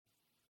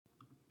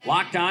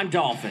Locked On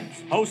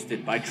Dolphins,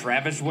 hosted by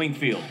Travis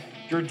Wingfield,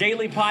 your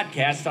daily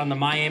podcast on the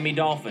Miami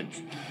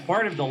Dolphins,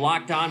 part of the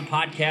Locked On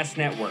Podcast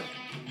Network,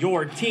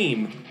 your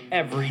team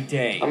every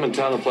day. I'm in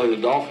town to play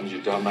the Dolphins,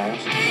 you dumbass.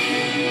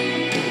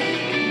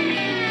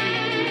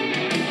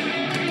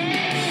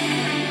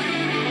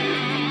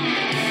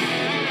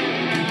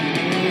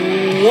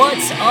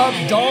 What's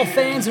up,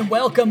 Dolphins, and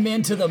welcome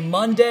into the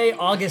Monday,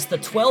 August the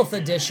 12th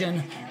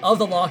edition of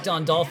the Locked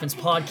On Dolphins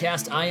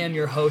podcast. I am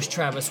your host,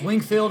 Travis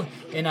Wingfield,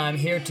 and I'm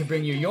here to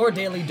bring you your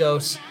daily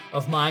dose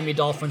of Miami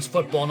Dolphins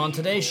football. And on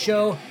today's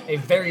show, a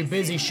very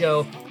busy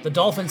show, the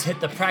Dolphins hit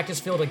the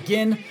practice field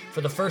again for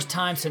the first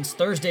time since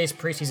Thursday's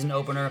preseason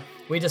opener.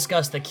 We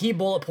discussed the key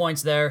bullet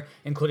points there,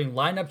 including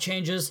lineup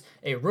changes,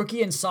 a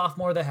rookie and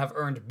sophomore that have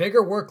earned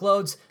bigger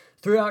workloads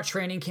throughout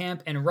training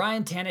camp, and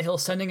Ryan Tannehill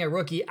sending a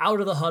rookie out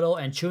of the huddle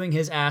and chewing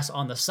his ass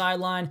on the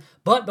sideline.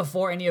 But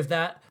before any of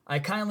that, I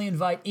kindly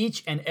invite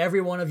each and every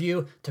one of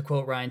you, to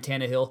quote Ryan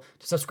Tannehill,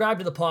 to subscribe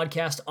to the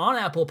podcast on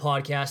Apple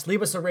Podcasts.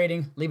 Leave us a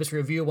rating, leave us a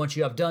review once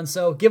you have done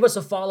so. Give us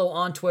a follow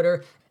on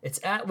Twitter. It's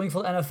at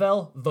Wingfield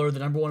NFL, voted the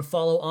number one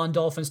follow on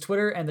Dolphins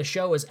Twitter, and the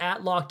show is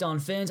at Locked On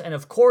Fins, and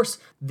of course,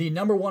 the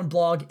number one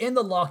blog in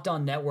the Locked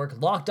On Network,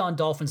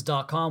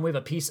 LockedOnDolphins.com. We have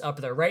a piece up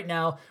there right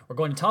now. We're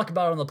going to talk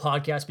about it on the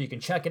podcast, but you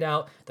can check it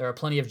out. There are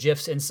plenty of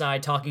GIFs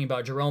inside talking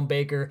about Jerome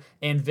Baker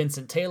and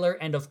Vincent Taylor,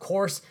 and of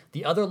course,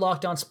 the other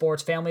Locked On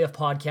Sports family of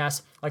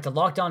podcasts, like the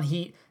Locked On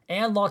Heat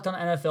and Locked On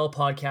NFL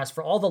podcast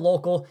for all the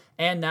local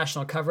and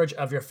national coverage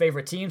of your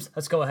favorite teams.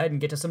 Let's go ahead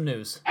and get to some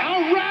news.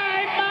 All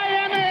right,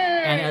 Miami!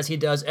 And as he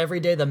does every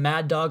day, the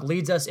Mad Dog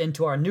leads us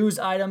into our news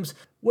items,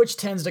 which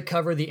tends to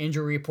cover the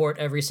injury report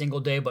every single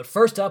day. But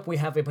first up, we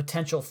have a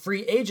potential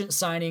free agent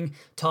signing,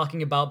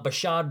 talking about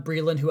Bashaud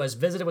Breeland, who has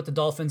visited with the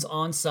Dolphins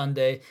on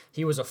Sunday.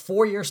 He was a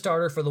 4-year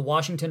starter for the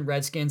Washington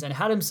Redskins and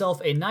had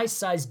himself a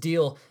nice-sized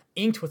deal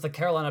inked with the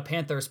Carolina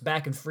Panthers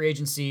back in free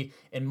agency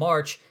in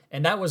March,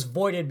 and that was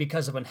voided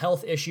because of a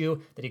health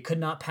issue that he could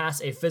not pass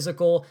a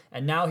physical,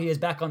 and now he is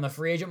back on the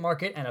free agent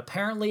market, and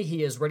apparently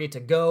he is ready to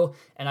go,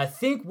 and I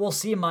think we'll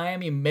see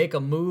Miami make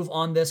a move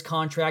on this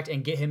contract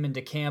and get him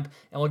into camp,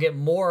 and we'll get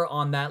more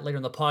on that later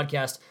in the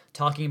podcast,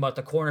 talking about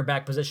the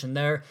cornerback position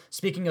there.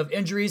 Speaking of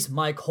injuries,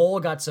 Mike Hull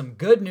got some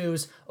good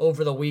news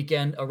over the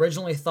weekend.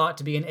 Originally thought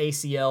to be an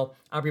ACL.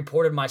 I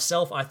reported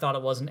myself I thought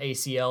it was an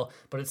ACL,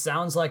 but it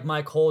sounds like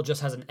Mike Hull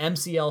just has an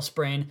MCL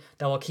sprain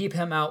that will keep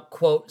him out,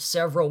 quote,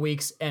 several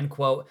weeks, end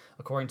quote,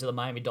 according to the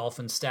Miami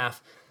Dolphins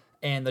staff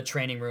and the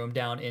training room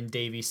down in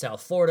Davie,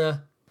 South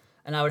Florida.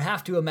 And I would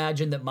have to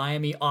imagine that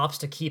Miami opts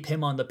to keep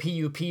him on the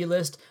PUP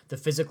list, the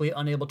physically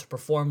unable to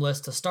perform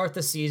list, to start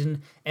the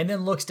season, and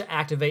then looks to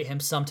activate him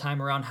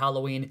sometime around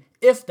Halloween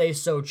if they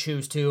so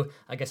choose to.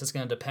 I guess it's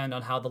going to depend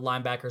on how the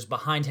linebackers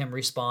behind him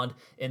respond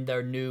in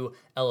their new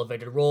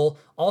elevated role.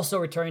 Also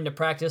returning to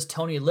practice,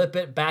 Tony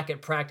Lippett back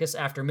at practice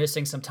after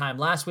missing some time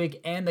last week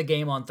and the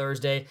game on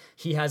Thursday.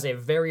 He has a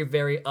very,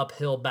 very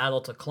uphill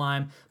battle to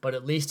climb, but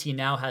at least he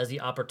now has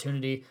the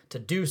opportunity to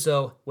do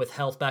so with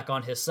health back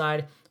on his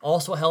side.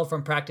 Also held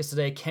from practice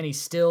today, Kenny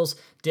Stills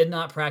did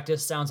not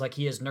practice. Sounds like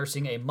he is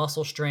nursing a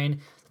muscle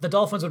strain. The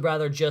Dolphins would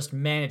rather just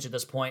manage at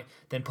this point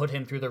than put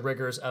him through the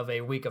rigors of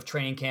a week of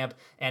training camp.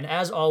 And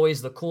as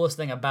always, the coolest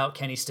thing about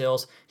Kenny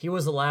Stills, he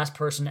was the last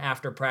person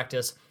after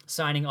practice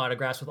signing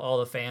autographs with all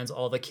the fans,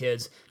 all the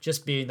kids,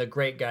 just being the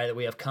great guy that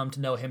we have come to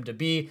know him to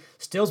be.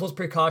 Stills was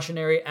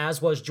precautionary,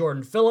 as was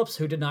Jordan Phillips,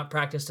 who did not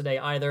practice today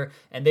either.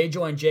 And they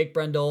joined Jake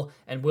Brendel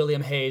and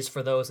William Hayes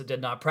for those that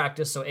did not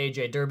practice. So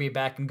AJ Derby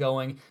back and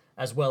going,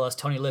 as well as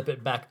Tony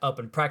Lippett back up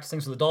and practicing.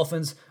 So the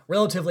Dolphins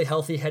relatively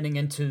healthy heading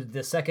into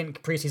the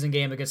second preseason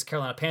game against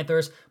Carolina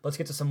Panthers. Let's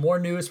get to some more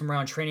news from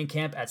around training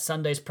camp at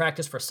Sunday's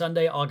practice for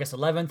Sunday, August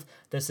 11th.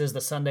 This is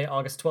the Sunday,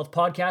 August 12th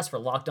podcast for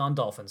Locked On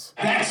Dolphins.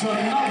 That's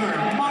another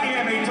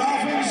Miami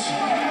Dolphins.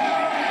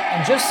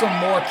 And just some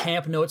more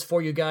camp notes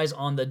for you guys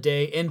on the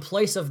day. In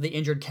place of the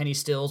injured Kenny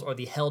Stills, or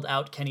the held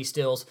out Kenny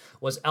Stills,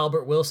 was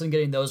Albert Wilson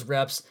getting those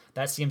reps.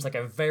 That seems like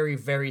a very,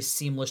 very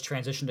seamless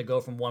transition to go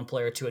from one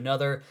player to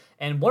another.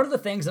 And one of the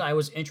things that I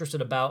was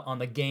interested about on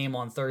the game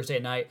on Thursday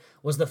night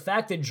was the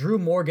fact that Drew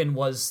Morgan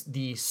was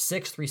the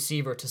sixth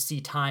receiver to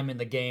see time in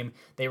the game.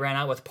 They ran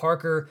out with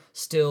Parker,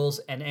 Stills,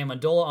 and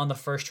Amendola on the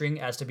first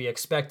string, as to be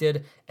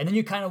expected. And then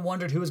you kind of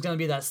wondered who was going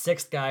to be that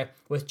sixth guy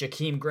with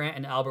Jakeem Grant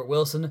and Albert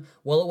Wilson.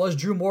 Well, it was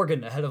Drew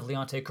Morgan ahead of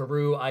Leonte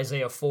Carroo,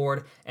 Isaiah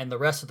Ford, and the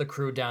rest of the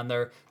crew down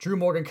there. Drew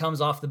Morgan comes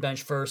off the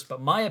bench first,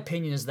 but my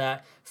opinion is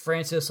that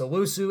Francis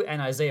Owusu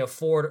and Isaiah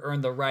Ford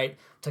earned the right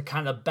to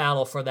kind of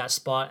battle for that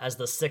spot as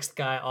the sixth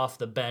guy off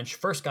the bench,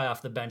 first guy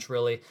off the bench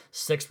really,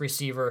 sixth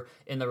receiver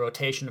in the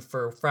rotation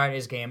for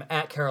Friday's game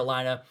at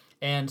Carolina.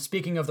 And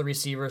speaking of the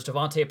receivers,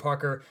 Devontae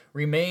Parker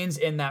remains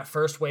in that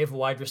first wave of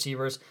wide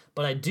receivers,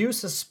 but I do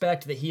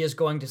suspect that he is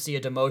going to see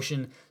a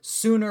demotion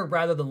sooner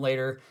rather than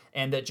later,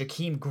 and that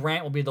Jakeem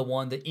Grant will be the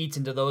one that eats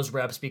into those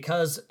reps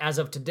because, as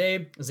of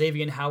today,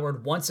 Xavier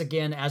Howard, once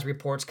again, as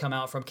reports come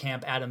out from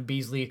camp, Adam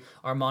Beasley,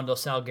 Armando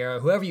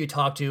Salguero, whoever you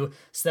talk to,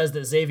 says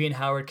that Xavier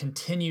Howard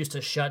continues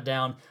to shut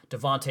down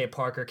Devontae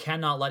Parker,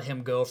 cannot let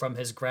him go from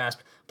his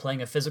grasp,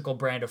 playing a physical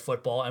brand of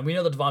football. And we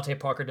know that Devontae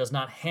Parker does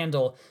not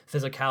handle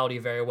physicality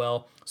very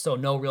well, so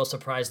no real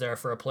surprise there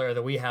for a player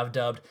that we have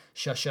dubbed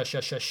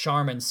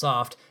Charmin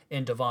Soft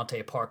in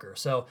Devontae Parker.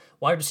 So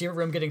wide receiver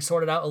room getting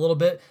sorted out a little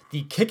bit.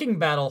 The kicking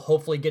battle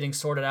hopefully getting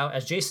sorted out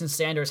as Jason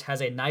Sanders has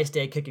a nice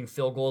day kicking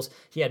field goals.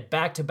 He had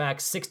back-to-back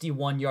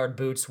 61-yard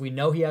boots. We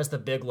know he has the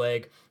big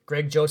leg.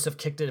 Greg Joseph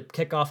kicked a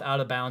kickoff out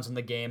of bounds in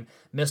the game,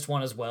 missed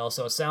one as well.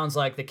 So it sounds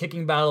like the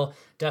kicking battle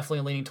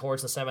definitely leaning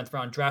towards the 7th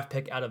round draft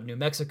pick out of New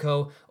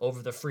Mexico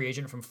over the free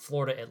agent from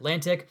Florida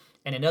Atlantic.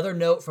 And another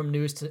note from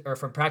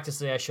from practice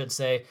today, I should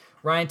say,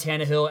 Ryan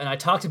Tannehill, and I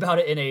talked about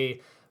it in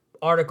a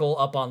article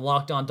up on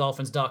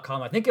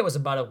LockedOnDolphins.com. I think it was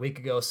about a week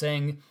ago,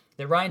 saying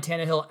that Ryan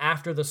Tannehill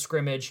after the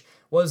scrimmage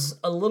was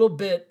a little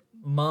bit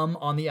mum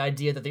on the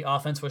idea that the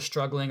offense was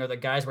struggling or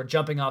that guys were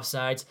jumping off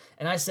sides.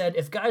 And I said,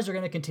 if guys are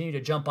going to continue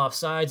to jump off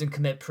sides and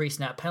commit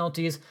pre-snap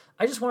penalties,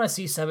 I just want to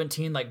see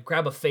 17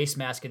 grab a face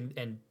mask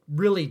and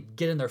really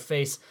get in their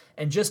face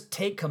and just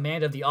take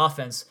command of the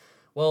offense.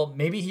 Well,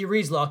 maybe he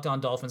reads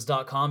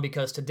LockedOnDolphins.com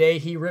because today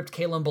he ripped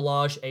Kalen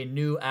Ballage a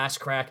new ass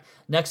crack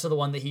next to the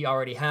one that he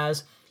already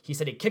has. He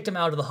said he kicked him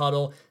out of the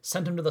huddle,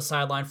 sent him to the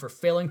sideline for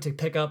failing to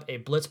pick up a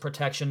blitz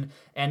protection,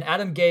 and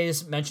Adam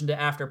Gase mentioned it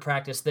after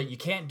practice that you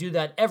can't do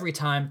that every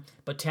time,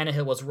 but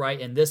Tannehill was right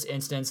in this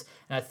instance,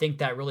 and I think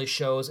that really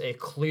shows a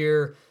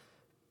clear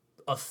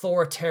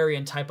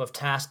authoritarian type of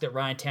task that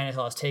Ryan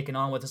Tannehill has taken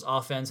on with his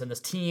offense and this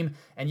team.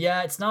 And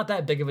yeah, it's not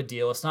that big of a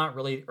deal. It's not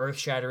really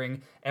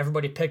earth-shattering.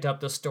 Everybody picked up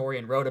this story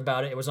and wrote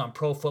about it. It was on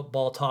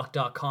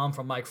ProFootballTalk.com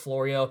from Mike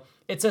Florio.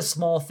 It's a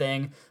small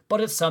thing,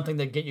 but it's something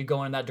that get you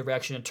going in that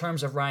direction in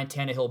terms of Ryan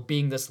Tannehill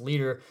being this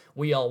leader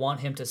we all want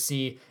him to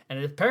see.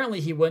 And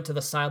apparently he went to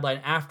the sideline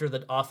after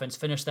the offense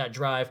finished that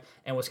drive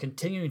and was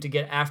continuing to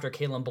get after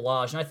Kalen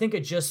Ballage. And I think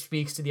it just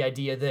speaks to the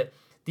idea that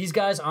these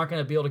guys aren't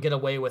going to be able to get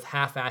away with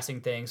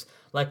half-assing things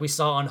like we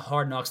saw on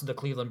Hard Knocks with the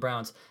Cleveland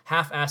Browns.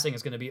 Half-assing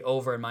is going to be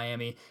over in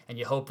Miami, and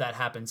you hope that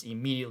happens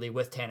immediately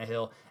with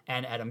Tannehill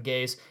and Adam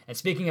Gase. And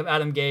speaking of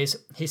Adam Gase,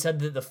 he said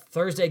that the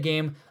Thursday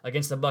game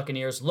against the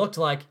Buccaneers looked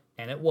like,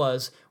 and it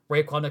was,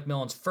 Raekwon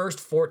McMillan's first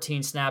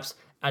 14 snaps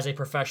as a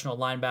professional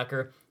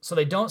linebacker. So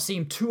they don't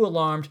seem too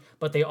alarmed,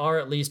 but they are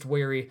at least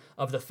wary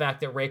of the fact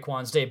that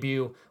Raekwon's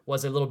debut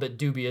was a little bit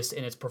dubious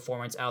in its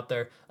performance out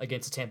there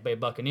against the Tampa Bay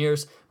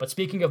Buccaneers. But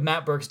speaking of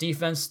Matt Burke's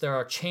defense, there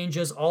are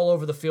changes all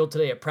over the field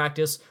today at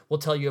practice. We'll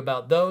tell you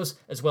about those,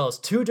 as well as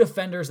two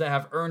defenders that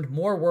have earned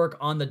more work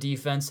on the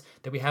defense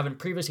that we haven't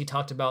previously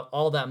talked about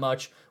all that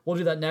much. We'll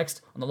do that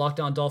next on the Locked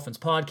On Dolphins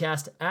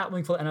podcast, at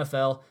Wingfield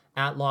NFL,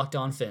 at Locked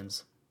On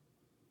Fins.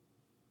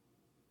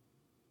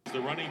 The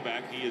running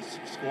back, he has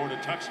scored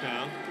a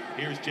touchdown.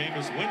 Here's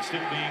Jameis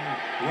Winston being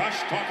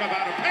rushed. Talk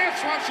about a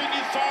pass rush, and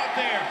you saw it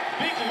there.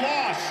 Big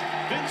loss,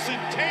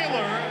 Vincent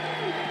Taylor.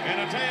 And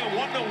I tell you,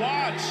 one to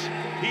watch.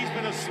 He's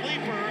been a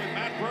sleeper. And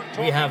Matt Burke.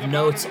 We have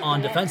notes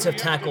on defensive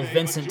tackle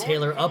Vincent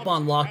Taylor up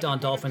on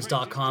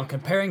LockedOnDolphins.com,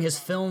 comparing his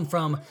film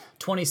from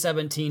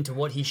 2017 to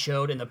what he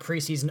showed in the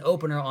preseason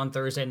opener on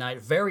Thursday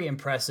night. Very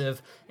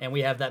impressive. And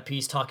we have that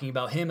piece talking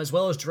about him as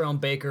well as Jerome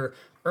Baker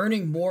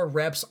earning more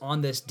reps on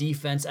this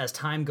defense as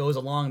time goes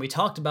along. We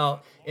talked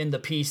about in the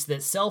piece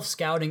that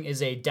self-scouting is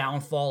a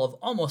downfall of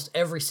almost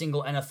every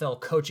single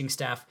NFL coaching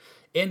staff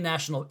in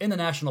the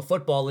National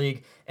Football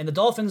League, and the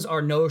Dolphins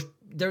are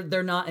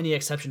they're not any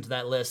exception to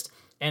that list.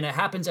 And it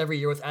happens every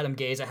year with Adam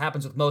Gase. It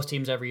happens with most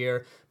teams every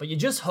year. But you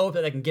just hope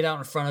that they can get out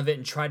in front of it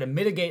and try to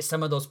mitigate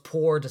some of those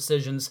poor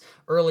decisions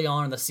early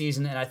on in the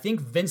season. And I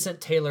think Vincent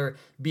Taylor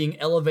being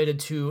elevated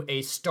to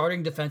a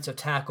starting defensive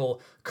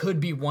tackle could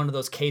be one of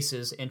those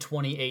cases in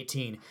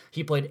 2018.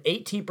 He played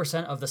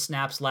 18% of the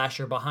snaps last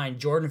year behind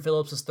Jordan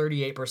Phillips'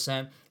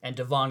 38% and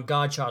Devon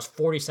Godchaux's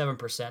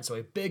 47%. So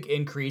a big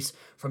increase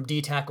from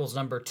D tackles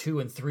number 2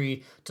 and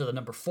 3 to the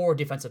number 4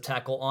 defensive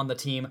tackle on the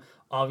team.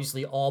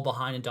 Obviously all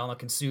behind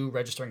Ndamukong Suh,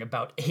 registering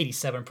about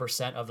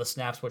 87% of the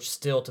snaps, which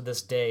still to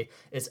this day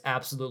is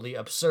absolutely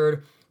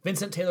absurd.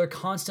 Vincent Taylor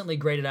constantly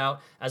graded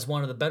out as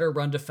one of the better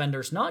run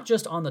defenders, not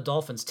just on the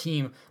Dolphins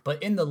team,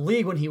 but in the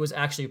league when he was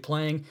actually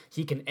playing.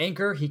 He can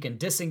anchor, he can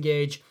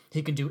disengage,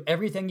 he can do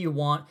everything you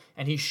want,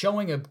 and he's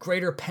showing a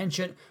greater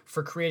penchant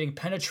for creating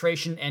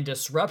penetration and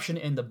disruption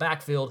in the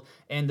backfield.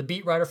 And the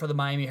beat writer for the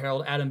Miami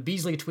Herald, Adam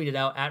Beasley, tweeted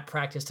out at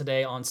practice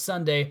today on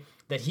Sunday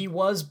that he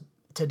was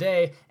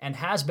today, and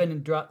has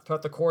been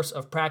throughout the course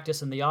of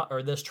practice in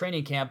this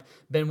training camp,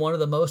 been one of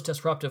the most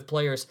disruptive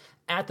players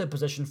at the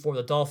position for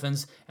the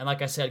Dolphins. And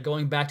like I said,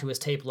 going back to his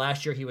tape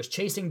last year, he was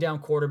chasing down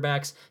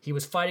quarterbacks, he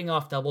was fighting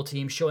off double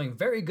teams, showing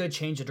very good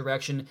change of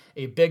direction,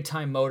 a big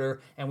time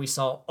motor, and we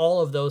saw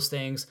all of those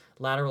things: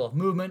 lateral of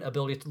movement,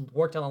 ability to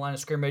work down the line of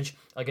scrimmage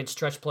against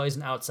stretch plays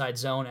and outside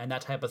zone and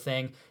that type of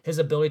thing, his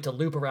ability to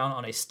loop around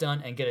on a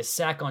stunt and get a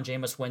sack on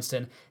Jameis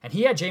Winston. And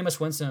he had Jameis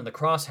Winston in the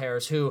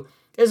crosshairs, who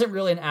isn't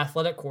really an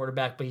athletic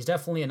quarterback, but he's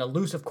definitely an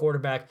elusive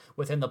quarterback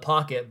within the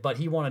pocket, but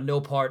he wanted no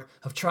part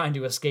of trying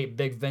to escape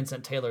big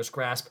Vincent Taylor's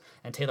grasp,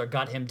 and Taylor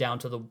got him down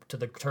to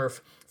the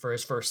turf for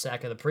his first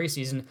sack of the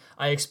preseason.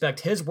 I expect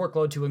his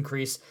workload to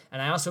increase,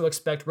 and I also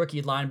expect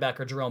rookie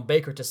linebacker Jerome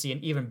Baker to see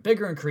an even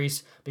bigger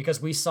increase,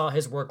 because we saw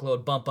his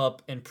workload bump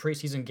up in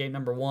preseason game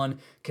number 1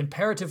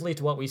 comparatively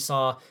to what we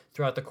saw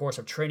throughout the course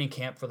of training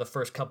camp for the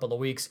first couple of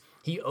weeks.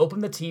 He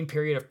opened the team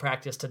period of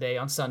practice today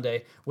on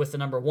Sunday with the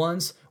number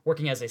 1s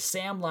working as a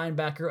Sam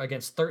linebacker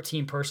against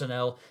 13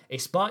 personnel, a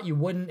spot you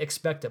wouldn't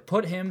expect to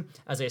put him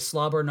as a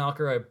slobber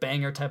knocker, a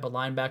banger type of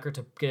linebacker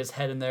to get his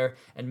head in there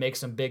and make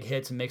some big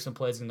hits and make some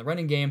plays in the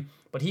running game.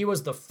 But he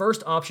was the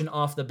first option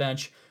off the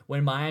bench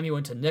when Miami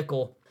went to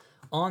nickel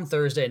on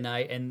Thursday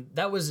night, and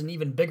that was an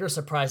even bigger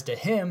surprise to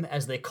him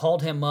as they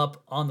called him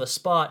up on the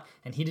spot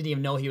and he didn't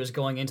even know he was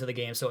going into the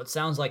game. So it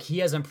sounds like he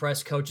has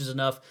impressed coaches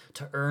enough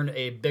to earn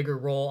a bigger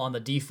role on the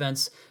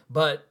defense,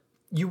 but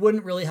you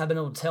wouldn't really have been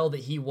able to tell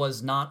that he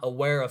was not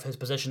aware of his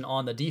position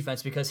on the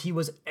defense, because he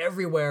was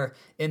everywhere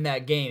in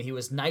that game. He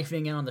was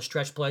knifing in on the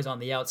stretch plays on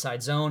the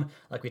outside zone,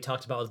 like we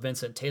talked about with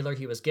Vincent Taylor.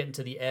 He was getting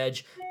to the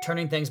edge,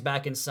 turning things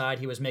back inside.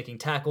 He was making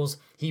tackles.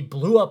 He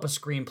blew up a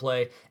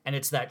screenplay, and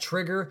it's that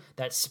trigger,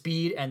 that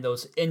speed, and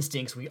those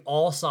instincts. We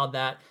all saw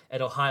that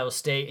at Ohio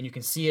State, and you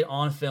can see it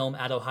on film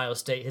at Ohio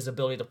State. His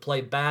ability to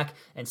play back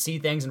and see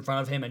things in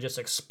front of him and just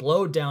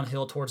explode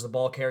downhill towards the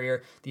ball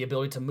carrier, the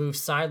ability to move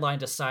sideline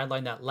to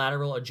sideline, that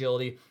lateral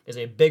agility is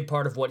a big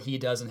part of what he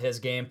does in his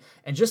game,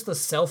 and just the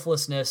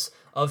selflessness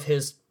of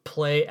his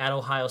play at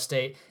Ohio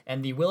State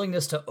and the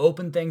willingness to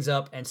open things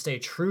up and stay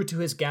true to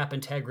his gap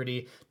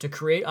integrity to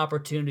create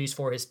opportunities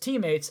for his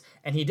teammates.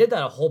 And he did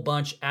that a whole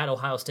bunch at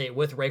Ohio State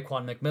with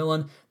Raekwon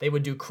McMillan. They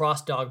would do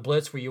cross dog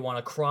blitz, where you want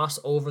to cross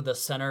over the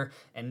center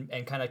and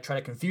kind of try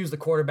to confuse the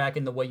quarterback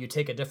in the way you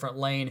take a different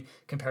lane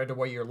compared to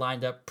where you're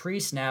lined up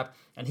pre-snap.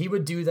 And he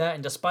would do that,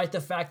 and despite the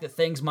fact that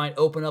things might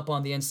open up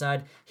on the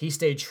inside, he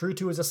stayed true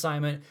to his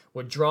assignment,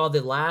 would draw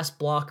the last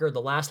blocker,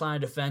 the last line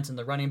of defense, and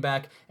the running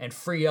back, and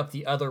free up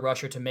the other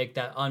rusher to make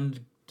that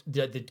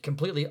the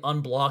completely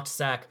unblocked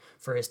sack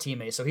for his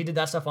teammates. So he did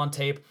that stuff on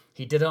tape.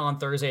 He did it on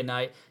Thursday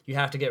night. You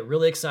have to get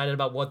really excited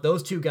about what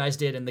those two guys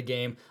did in the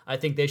game. I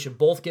think they should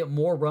both get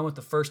more run with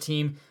the first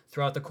team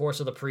throughout the course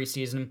of the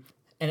preseason.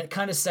 And it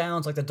kind of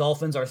sounds like the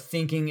Dolphins are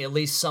thinking at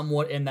least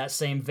somewhat in that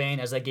same vein,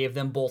 as they gave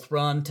them both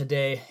run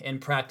today in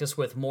practice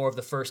with more of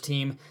the first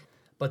team.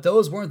 But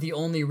those weren't the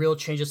only real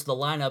changes to the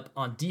lineup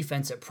on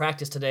defense at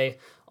practice today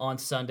on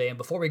Sunday. And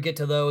before we get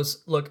to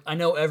those, look, I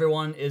know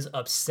everyone is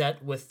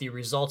upset with the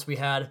results we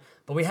had,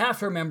 but we have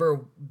to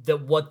remember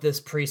that what this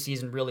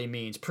preseason really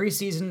means.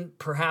 Preseason,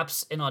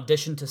 perhaps an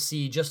audition to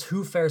see just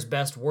who fares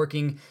best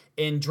working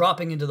in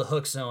dropping into the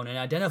hook zone and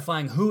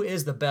identifying who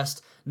is the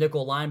best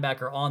nickel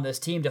linebacker on this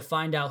team, to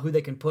find out who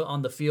they can put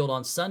on the field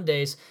on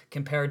Sundays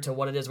compared to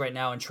what it is right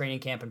now in training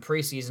camp and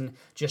preseason,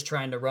 just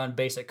trying to run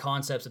basic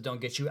concepts that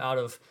don't get you out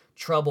of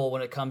trouble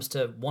when it comes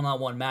to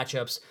one-on-one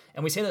matchups.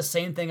 And we say the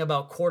same thing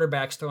about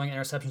quarterbacks throwing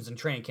interceptions in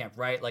training camp,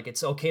 right? Like,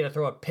 it's okay to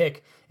throw a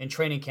pick in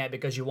training camp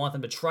because you want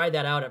them to try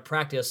that out at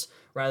practice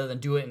rather than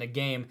do it in a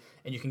game,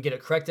 and you can get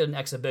it corrected in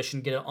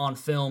exhibition, get it on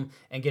film,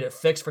 and get it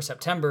fixed for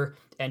September.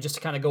 And just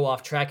to kind of go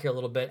off track here a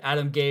little bit,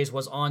 Adam Gase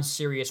was on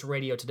Sirius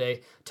Radio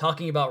today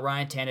talking about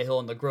Ryan Tannehill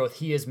and the growth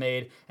he has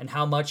made and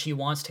how much he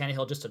wants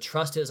Tannehill just to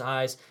trust his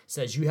eyes.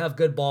 Says, you have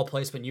good ball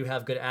placement, you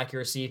have good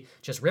accuracy,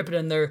 just rip it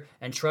in there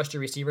and trust your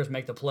receivers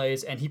make the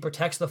plays. And he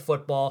protects the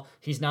football.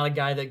 He's not a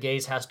guy that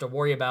Gase has to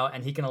worry about,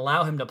 and he can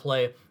allow him to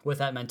play with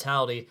that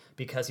mentality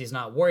because he's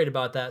not worried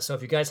about that. So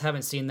if you guys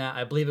haven't seen that,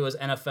 I believe it was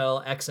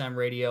NFL XM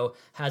Radio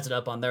has it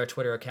up on their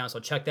Twitter account, so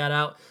check that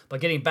out. But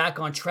getting back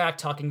on track,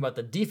 talking about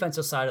the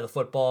defensive side of the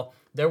football,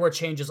 there were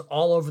changes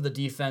all over the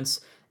defense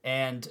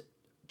and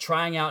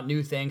trying out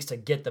new things to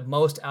get the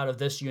most out of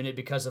this unit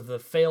because of the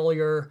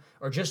failure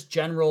or just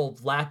general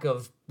lack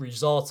of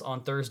results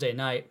on Thursday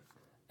night.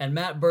 And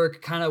Matt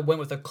Burke kind of went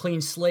with a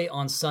clean slate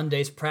on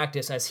Sunday's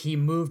practice as he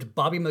moved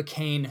Bobby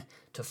McCain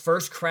to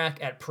first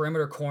crack at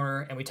perimeter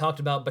corner, and we talked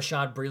about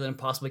Bashaud Breeland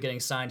possibly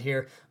getting signed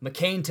here.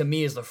 McCain, to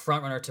me, is the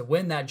front runner to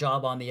win that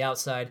job on the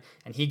outside,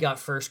 and he got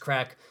first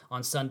crack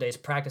on Sunday's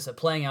practice at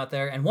playing out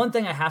there. And one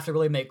thing I have to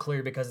really make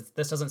clear, because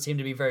this doesn't seem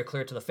to be very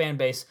clear to the fan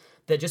base,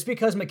 that just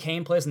because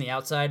McCain plays on the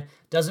outside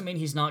doesn't mean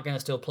he's not going to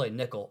still play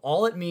nickel.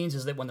 All it means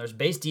is that when there's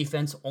base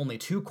defense, only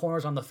two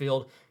corners on the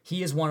field,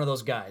 he is one of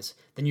those guys.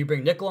 Then you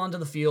bring nickel onto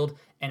the field,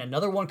 and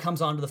another one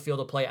comes onto the field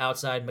to play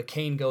outside.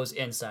 McCain goes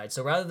inside.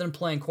 So rather than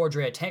playing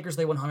Cordrea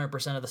Tankersley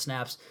 100% of the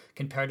snaps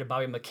compared to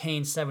Bobby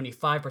McCain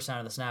 75%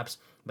 of the snaps,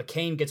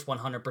 McCain gets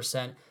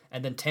 100%,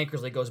 and then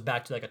Tankersley goes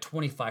back to like a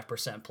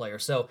 25% player.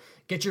 So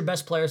get your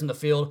best players in the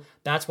field.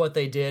 That's what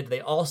they did.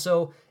 They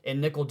also, in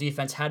nickel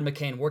defense, had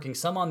McCain working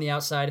some on the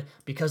outside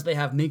because they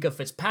have Minkah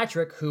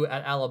Fitzpatrick, who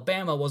at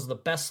Alabama was the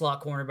best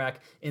slot cornerback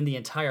in the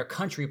entire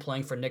country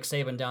playing for Nick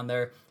Saban down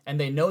there. And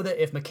they know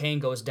that if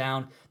McCain goes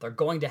down, they're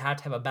going to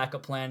have a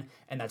backup plan,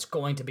 and that's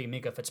going to be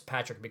Minkah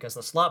Fitzpatrick because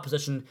the slot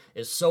position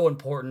is so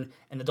important,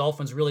 and the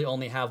Dolphins really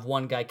only have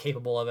one guy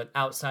capable of it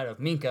outside of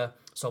Minkah.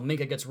 So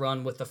Minkah gets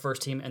run with the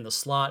first team in the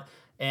slot,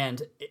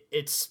 and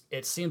it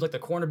seems like the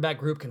cornerback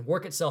group can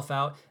work itself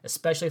out,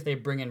 especially if they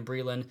bring in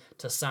Breeland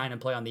to sign and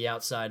play on the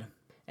outside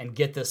and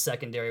get this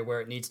secondary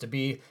where it needs to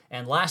be.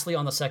 And lastly,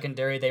 on the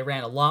secondary, they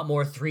ran a lot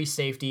more 3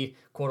 safety,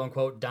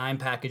 quote-unquote, dime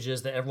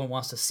packages that everyone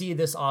wants to see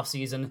this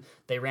offseason.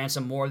 They ran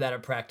some more of that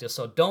at practice.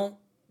 So don't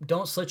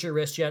slit your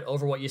wrist yet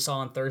over what you saw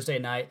on Thursday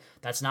night.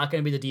 That's not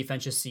going to be the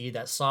defense you see.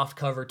 That soft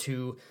cover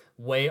 2,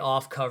 way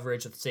off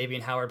coverage with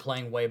Xavier Howard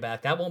playing way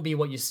back. That won't be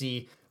what you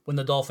see when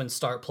the Dolphins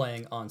start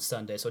playing on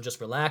Sunday. So just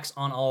relax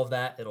on all of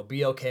that. It'll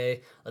be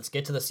okay. Let's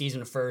get to the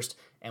season first,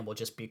 and we'll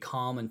just be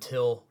calm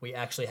until we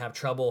actually have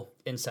trouble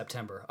in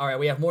September. All right,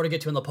 we have more to get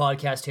to in the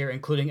podcast here,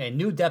 including a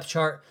new depth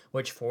chart,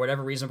 which for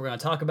whatever reason we're going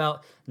to talk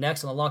about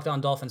next on the Locked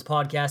On Dolphins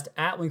podcast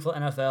at Wingfield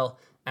NFL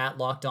at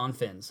Locked On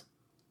Fins.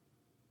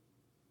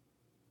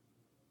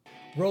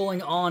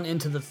 Rolling on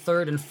into the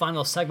third and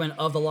final segment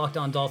of the Locked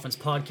On Dolphins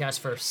podcast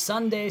for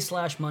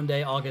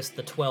Sunday/Monday, August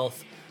the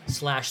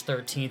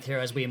 12th/13th here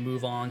as we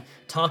move on,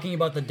 talking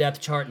about the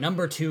depth chart,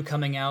 number 2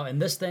 coming out, and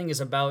this thing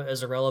is about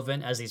as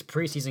irrelevant as these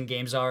preseason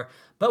games are,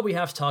 but we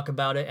have to talk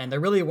about it, and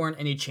there really weren't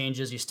any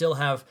changes. You still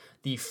have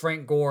the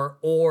Frank Gore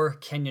or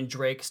Kenyon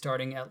Drake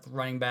starting at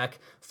running back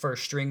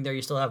first string there.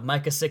 You still have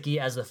Mike Gesicki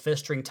as the 5th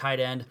string tight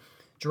end.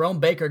 Jerome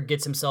Baker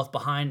gets himself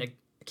behind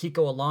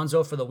Kiko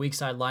Alonso for the weak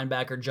side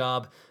linebacker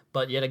job,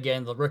 but yet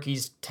again, the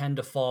rookies tend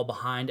to fall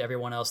behind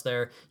everyone else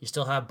there. You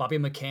still have Bobby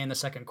McCain, the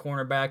 2nd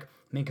cornerback.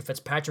 Minkah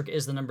Fitzpatrick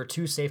is the number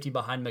 2 safety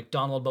behind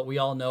McDonald, but we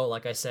all know,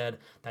 like I said,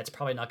 that's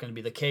probably not going to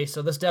be the case.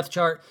 So this depth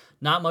chart,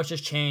 not much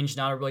has changed,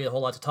 not really a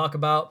whole lot to talk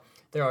about.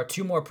 There are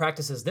 2 more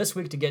practices this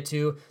week to get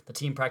to. The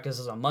team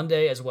practices on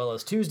Monday as well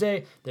as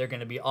Tuesday. They're going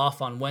to be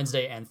off on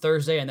Wednesday and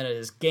Thursday, and then it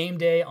is game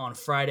day on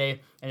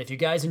Friday. And if you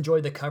guys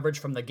enjoyed the coverage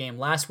from the game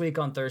last week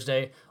on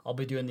Thursday, I'll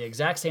be doing the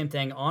exact same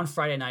thing on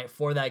Friday night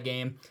for that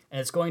game. And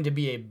it's going to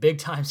be a big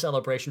time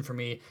celebration for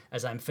me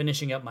as I'm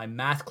finishing up my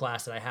math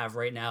class that I have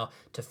right now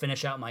to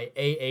finish out my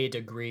AA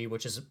degree,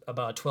 which is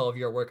about a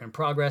 12-year work in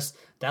progress.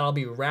 That'll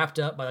be wrapped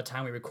up by the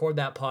time we record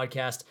that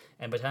podcast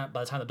and by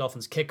the time the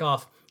Dolphins kick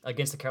off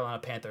against the Carolina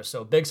Panthers.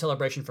 So big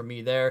celebration for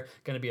me there.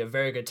 Going to be a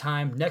very good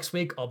time. Next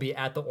week, I'll be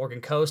at the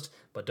Oregon Coast,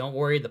 but don't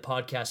worry, the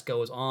podcast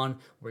goes on.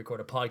 We record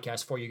a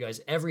podcast for you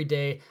guys every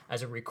day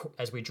as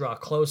we draw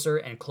closer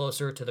and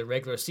closer to the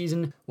regular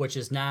season, which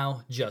is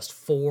now just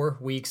 4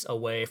 weeks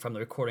away from the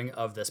recording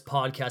of this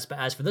podcast. But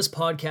as for this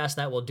podcast,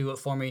 that will do it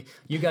for me.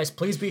 You guys,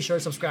 please be sure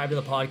to subscribe to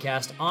the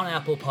podcast on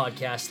Apple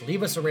Podcasts.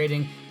 Leave us a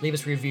rating, leave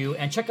us a review,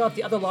 and check out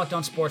the other Locked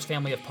On Sports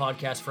family of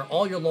podcasts for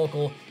all your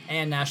local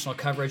and national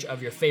coverage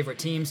of your favorite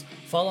teams.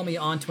 Follow me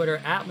on Twitter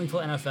at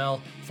Wingfield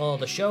NFL. Follow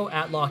the show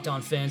at Locked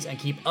On Fins, and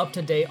keep up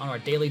to date on our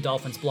daily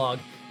Dolphins blog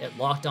at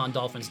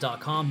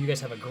LockedOnDolphins.com. You guys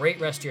have a great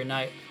rest of your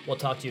night. We'll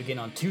talk to you again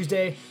on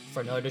Tuesday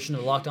for another edition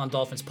of the Locked On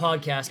Dolphins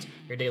podcast,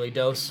 your daily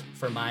dose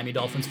for Miami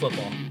Dolphins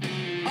football.